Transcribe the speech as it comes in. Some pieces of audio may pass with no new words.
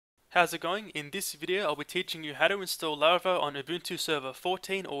How's it going? In this video I'll be teaching you how to install Laravel on Ubuntu Server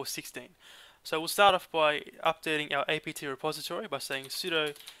 14 or 16. So we'll start off by updating our apt repository by saying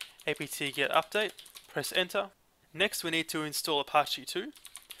sudo apt-get update, press enter. Next we need to install Apache 2.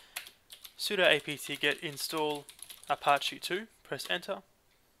 Sudo apt-get install Apache 2, press enter,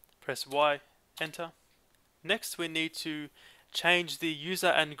 press Y, enter. Next we need to change the user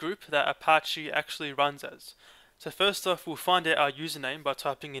and group that Apache actually runs as. So first off, we'll find out our username by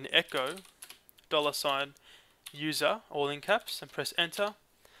typing in echo $user all in caps and press enter.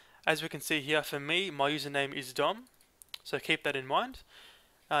 As we can see here, for me my username is Dom, so keep that in mind.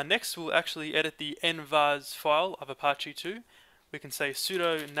 Next we'll actually edit the envars file of Apache 2. We can say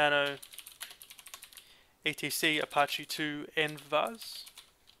sudo nano etc apache 2 envars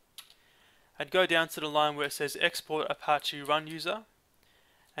and go down to the line where it says export Apache run user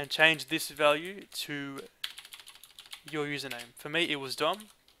and change this value to your username. For me it was Dom,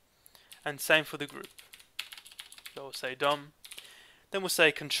 and same for the group. So we'll say Dom, then we'll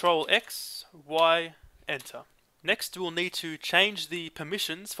say Control X, Y, enter. Next we'll need to change the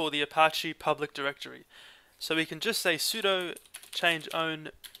permissions for the Apache public directory. So we can just say sudo change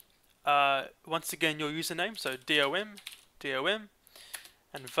own once again your username, so dom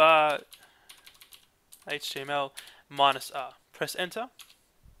and var html -r. Press enter.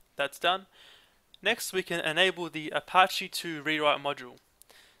 That's done. Next we can enable the Apache 2 rewrite module.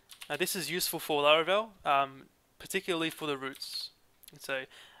 Now this is useful for Laravel, particularly for the roots. Let's say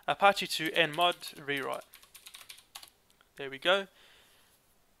Apache 2 nmod rewrite. There we go.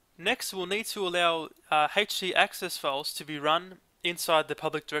 Next we'll need to allow HC access files to be run inside the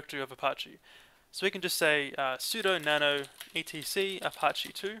public directory of Apache. So we can just say sudo nano etc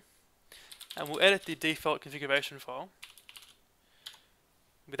apache 2 and we'll edit the default configuration file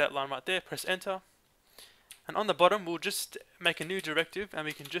with that line right there. Press enter. And on the bottom we'll just make a new directive and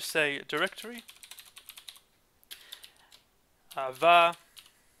we can just say directory var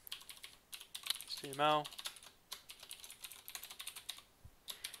html,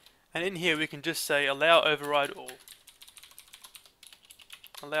 and in here we can just say allow override all.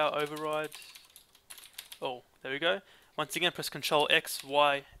 Allow override all. There we go. Once again press Control X,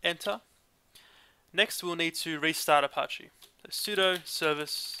 Y, enter. Next we'll need to restart Apache. So sudo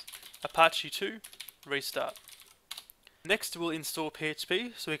service apache 2 restart. Next we'll install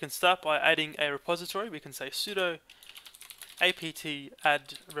PHP, so we can start by adding a repository. We can say sudo apt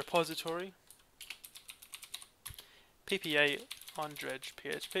add repository ppa on dredge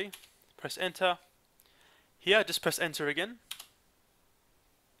php. Press enter. Here just press enter again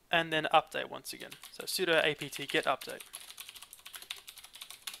and then update once again. So sudo apt-get update.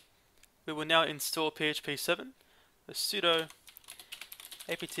 We will now install PHP 7. So sudo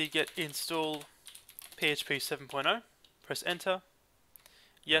apt-get install PHP 7.0. Press enter.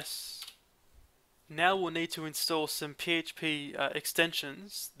 Yes. Now we'll need to install some PHP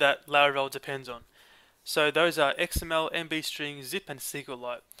extensions that Laravel depends on. So those are XML, MB string, zip and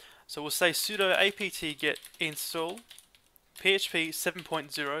SQLite. So we'll say sudo apt-get install PHP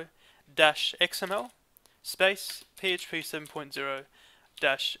 7.0 -xml space PHP 7.0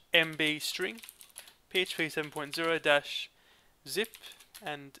 -mb string PHP 7.0 -zip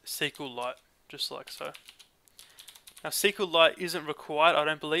and SQLite, just like so. Now SQLite isn't required, I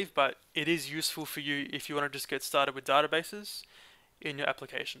don't believe, but it is useful for you if you want to just get started with databases in your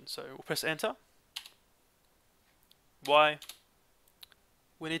application. So we'll press enter. Y.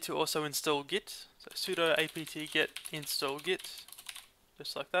 We need to also install Git. So sudo apt-get install Git,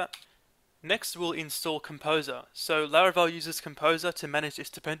 just like that. Next we'll install Composer. So Laravel uses Composer to manage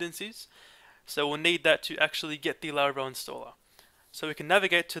its dependencies, so we'll need that to actually get the Laravel installer. So we can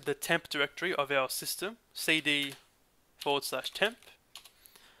navigate to the temp directory of our system, cd/temp.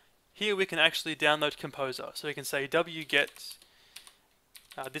 Here we can actually download Composer. So we can say wget,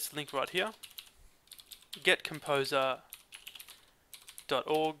 this link right here,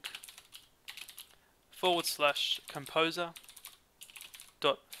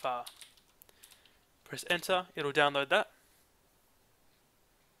 getcomposer.org/composer.far. Press enter, it'll download that.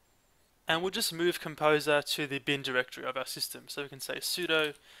 And we'll just move Composer to the bin directory of our system. So we can say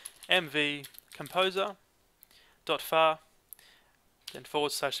sudo mv composer.far, then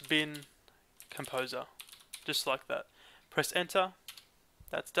 /bin composer, just like that. Press enter,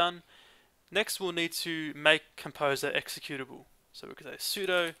 that's done. Next we'll need to make Composer executable. So we can say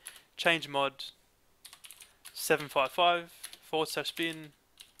sudo change mod 755 /bin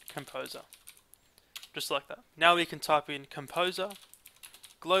composer, just like that. Now we can type in composer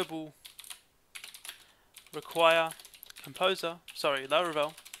global require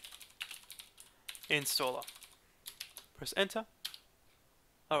Laravel installer. Press enter.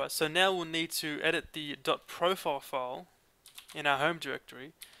 Alright, so now we'll need to edit the .profile file in our home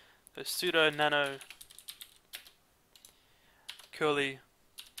directory. So sudo nano curly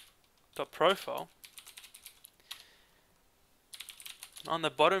 .profile. On the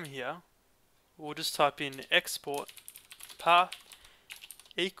bottom here, we'll just type in export path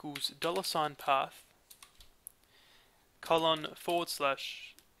equals $path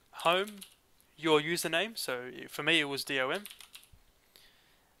 :/home, your username, so for me it was DOM,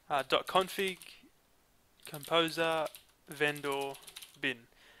 .config composer vendor bin,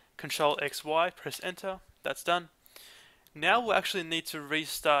 Control XY, press enter, that's done. Now we'll actually need to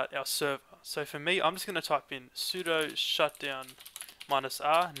restart our server. So for me, I'm just going to type in sudo shutdown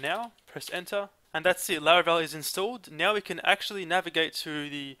 -r now, press enter, and that's it. Laravel is installed. Now we can actually navigate to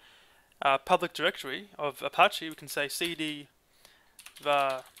the public directory of Apache. We can say cd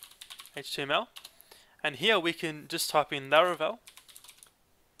var html, and here we can just type in Laravel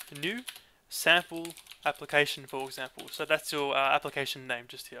new sample application, for example. So that's your application name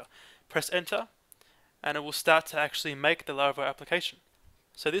just here. Press enter, and it will start to actually make the Laravel application.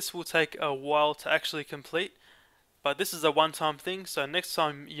 So this will take a while to actually complete, but this is a one-time thing. So next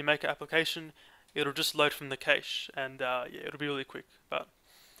time you make an application, it'll just load from the cache, and yeah, it'll be really quick. But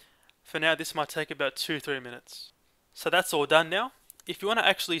for now, this might take about 2-3 minutes. So that's all done now. If you want to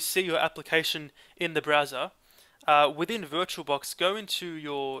actually see your application in the browser, within VirtualBox, go into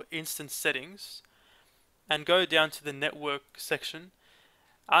your instance settings and go down to the network section.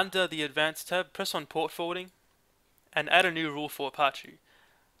 Under the advanced tab, press on port forwarding and add a new rule for Apache.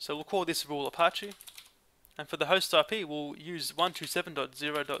 So we'll call this rule Apache, and for the host IP we'll use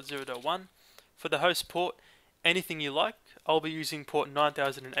 127.0.0.1. For the host port, anything you like. I'll be using port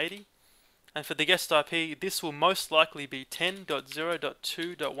 9080, and for the guest IP, this will most likely be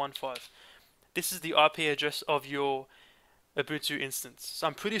 10.0.2.15. This is the IP address of your Ubuntu instance. So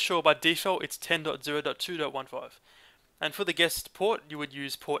I'm pretty sure by default it's 10.0.2.15. And for the guest port, you would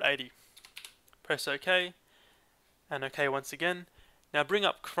use port 80. Press OK, and OK once again. Now bring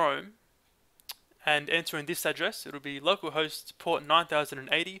up Chrome and enter in this address. It will be localhost port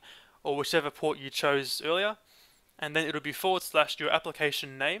 9080, or whichever port you chose earlier, and then it will be / your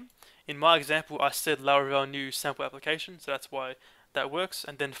application name. In my example, I said Laravel new sample application, so that's why that works,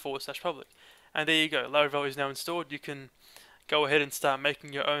 and then / public. And there you go, Laravel is now installed. You can go ahead and start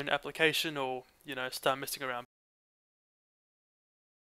making your own application, or start messing around.